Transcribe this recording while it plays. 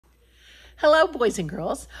Hello, boys and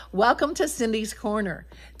girls. Welcome to Cindy's Corner.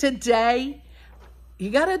 Today, you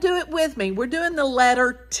got to do it with me. We're doing the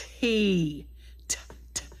letter T.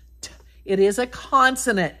 It is a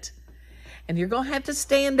consonant. And you're going to have to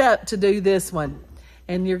stand up to do this one.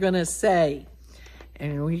 And you're going to say,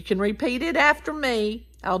 and you can repeat it after me.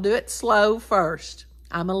 I'll do it slow first.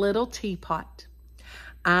 I'm a little teapot.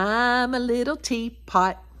 I'm a little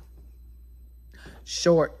teapot.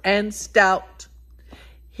 Short and stout.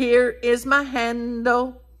 Here is my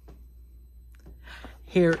handle.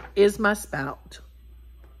 Here is my spout.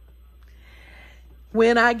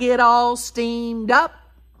 When I get all steamed up,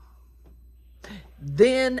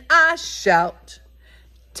 then I shout,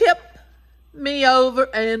 tip me over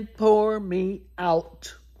and pour me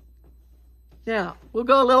out. Now, we'll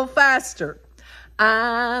go a little faster.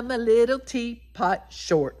 I'm a little teapot,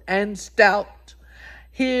 short and stout.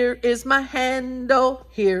 Here is my handle.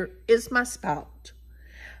 Here is my spout.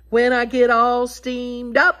 When I get all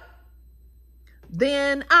steamed up,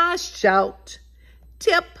 then I shout,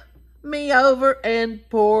 tip me over and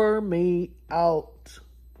pour me out.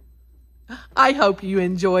 I hope you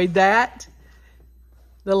enjoyed that.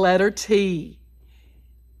 The letter T.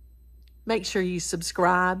 Make sure you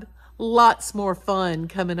subscribe. Lots more fun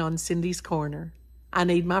coming on Cindy's Corner. I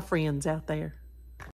need my friends out there.